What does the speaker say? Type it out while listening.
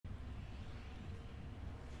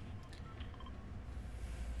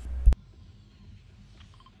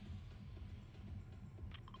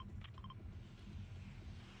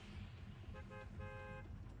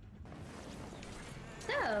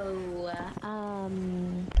Whoa.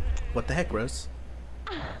 What the heck, Rose?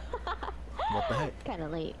 What the heck? Kind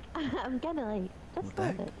of late. I'm kind of late. Just What the a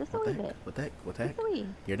heck? little bit. Just a What the wee heck? bit. What the heck? What the heck? Just a wee.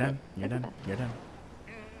 You're done. You're It's done. okay. You're done.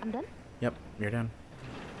 I'm done? Yep, you're done.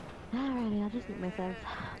 Alrighty, I'll just mute myself.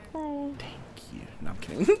 Bye. Thank you. No, I'm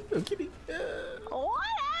kidding. I'm kidding.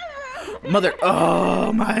 Whatever! Mother.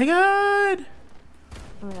 Oh my god.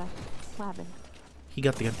 Oh my gosh. What happened? He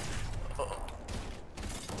got the gun. Oh.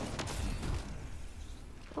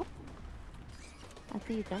 I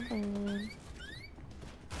see you jumping.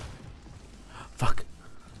 Fuck.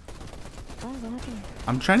 What happened?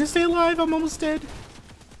 I'm trying to stay alive. I'm almost dead.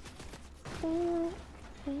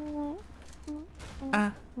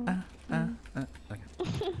 Okay.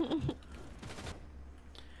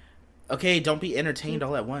 Okay, don't be entertained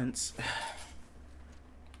all at once.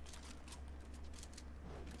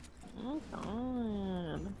 Oh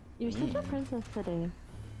god. You're such a princess today.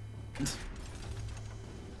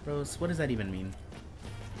 Rose, what does that even mean?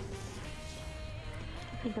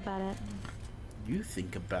 Think about it. You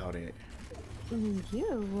think about it.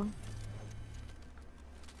 You?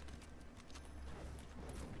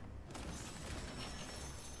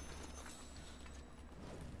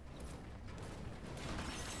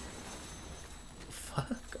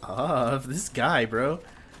 Fuck off. This guy, bro.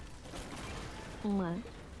 What?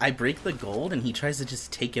 I break the gold and he tries to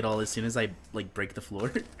just take it all as soon as I, like, break the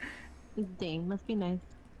floor. Dang, must be nice.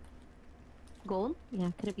 Gold?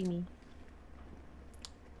 Yeah, could it be me?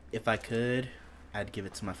 If I could, I'd give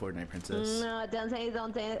it to my Fortnite princess. No, don't say it,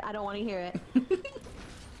 don't say it. I don't want to hear it.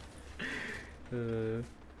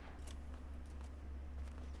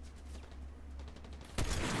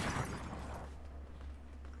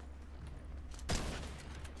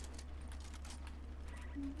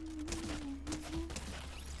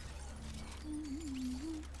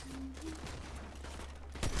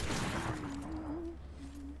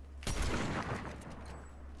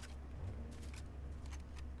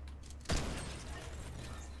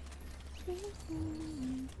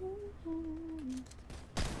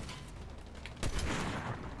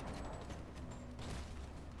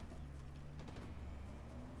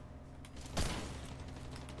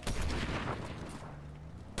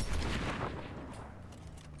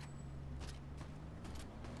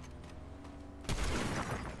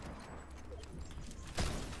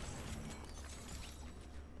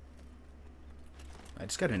 I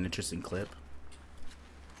just got an interesting clip.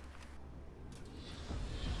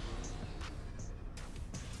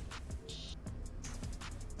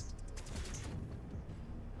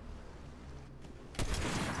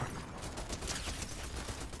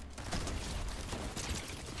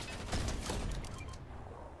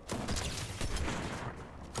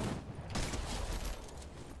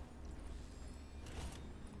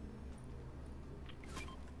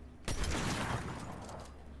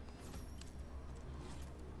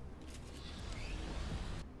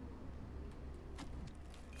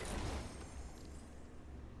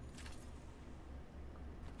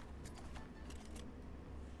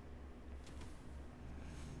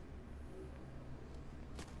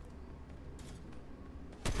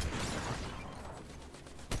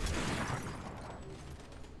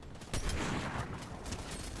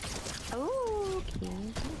 Oh, okay,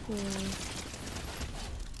 thank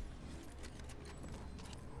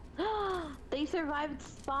you. They survived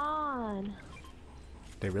spawn.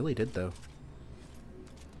 They really did, though.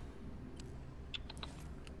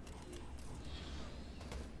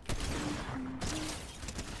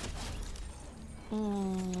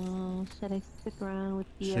 Should I stick around with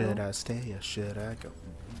you? Should I stay or should I go?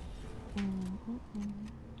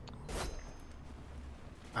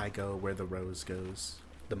 I go where the rose goes.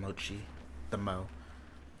 The mochi. The mo.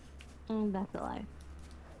 That's a lie.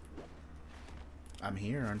 I'm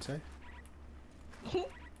here, aren't I?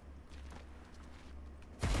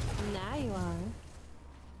 Now you are.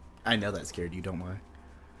 I know that scared you, don't lie.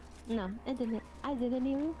 No, it didn't. I didn't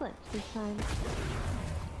even flinch this time.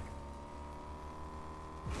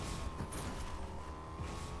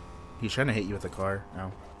 He's trying to hit you with a car.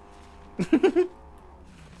 No.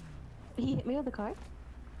 He hit me with the car?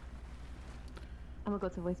 I'm gonna go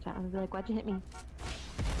to voice chat. I'm gonna be like, why'd you hit me?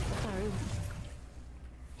 That's not rude.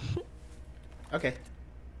 Okay.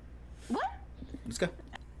 What? Let's go.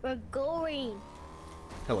 We're going.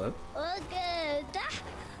 Hello. We're good.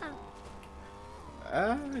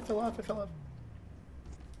 I fell off. I fell off.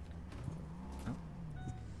 Oh.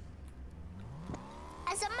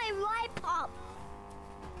 I saw my right pop.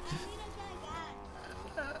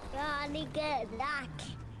 I need to get luck.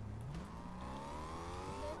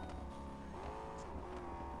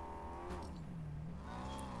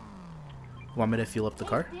 Want me to fuel up the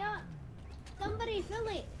car? Yeah. Somebody fill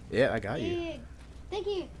it. Yeah, I got you. Yeah. Thank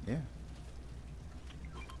you. Yeah.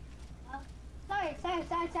 Sorry.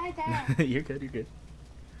 You're good. You're good.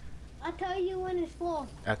 I'll tell you when it's full.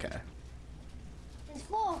 Okay. It's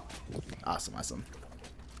full. Awesome. Awesome.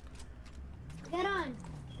 Get on.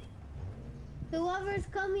 Whoever's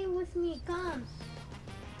coming with me, come.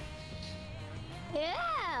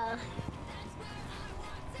 Yeah.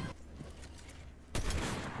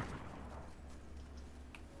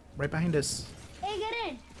 Right behind us. Hey, get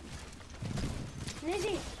in.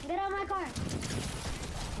 Lizzie, get out of my car.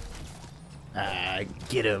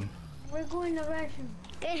 Get him. We're going to restroom.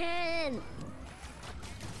 Get in.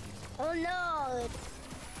 Oh no.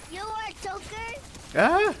 You are Tucker?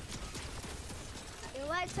 Ah! You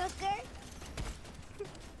are Tucker?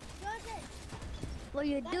 What are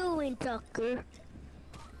you doing, Tucker?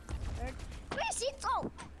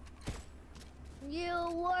 Besito! You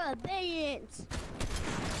were a million.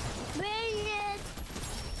 Million.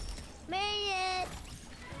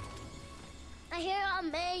 I hear a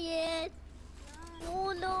million.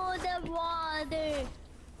 Oh no, the water.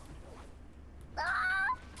 Ah!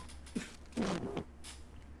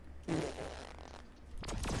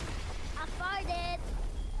 I farted.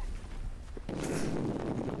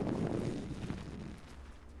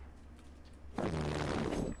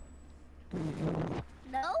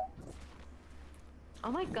 No?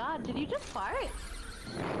 Oh my god, did you just fart?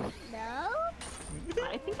 No?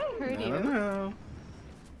 I think I heard I you. don't know.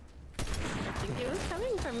 I think it was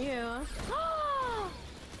coming from you.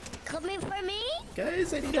 Coming for me?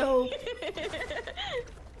 Guys, I need help.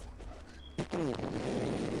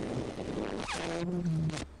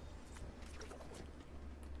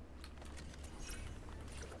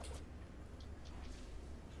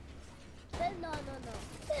 No.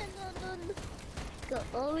 Go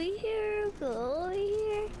over here, go over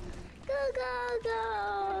here. Go.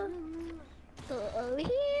 Go over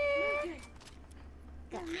here.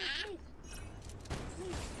 Go.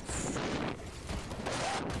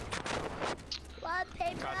 One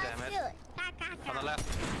paper, God damn it. do it. On the left.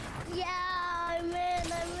 Yeah, I'm in.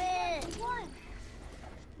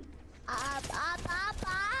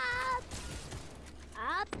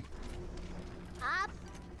 Up.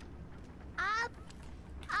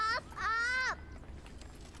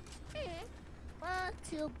 One,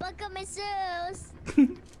 two, buckle my shoes.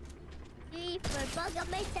 Three, four, buckle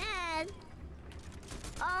my tan.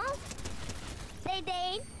 Oh,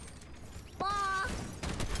 they. Ball.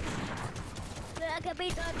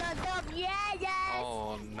 Yes.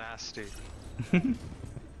 Oh, nasty.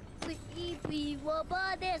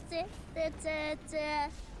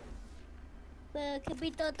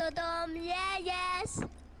 Yes.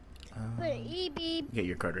 Get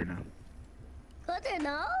your card right now. Cutter,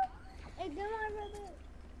 no? Hey, come on, brother.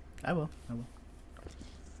 I will.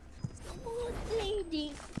 Oh,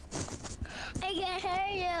 lady. I can hear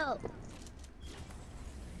you.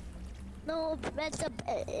 No, press a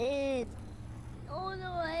button. Oh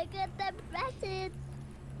no, I got the present.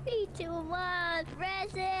 3, 2, 1,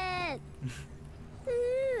 present.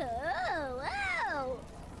 Oh, wow.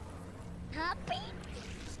 Happy?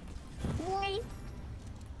 Boy.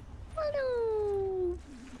 Oh no.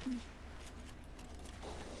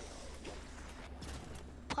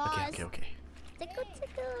 Pause. Okay. Tickle.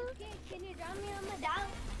 Can you drop me on my down?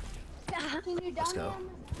 Can you drop Let's me go. on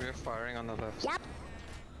my... We're firing on the left. Yep.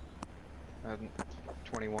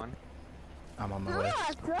 21. I'm on my way.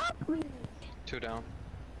 Drop me. 2 down.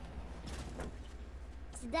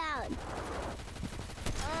 It's down.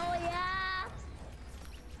 Oh yeah.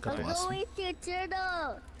 Got I'm awesome. going to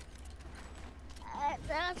turtle.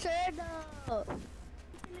 Turtle.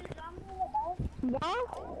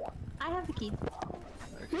 I have the key.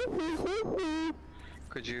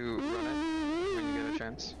 Could you run it when you get a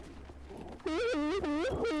chance?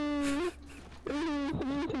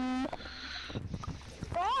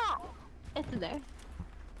 It's there.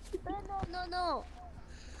 No. No.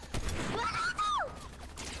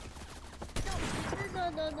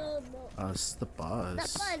 It's the The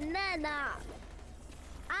boss. banana.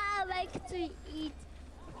 I like to eat.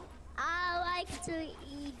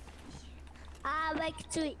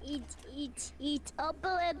 Eat a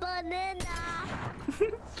banana.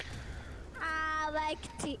 I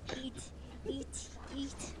like to eat.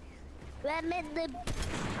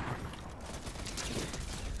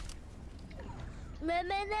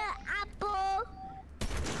 Lemon apple.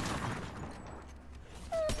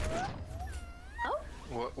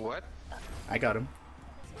 Oh, What? I got him.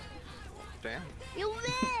 Damn. You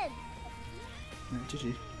win.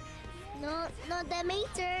 GG. No, not that my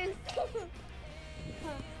turn.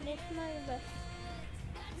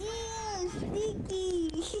 Yes. sneaky.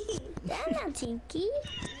 That's not sneaky.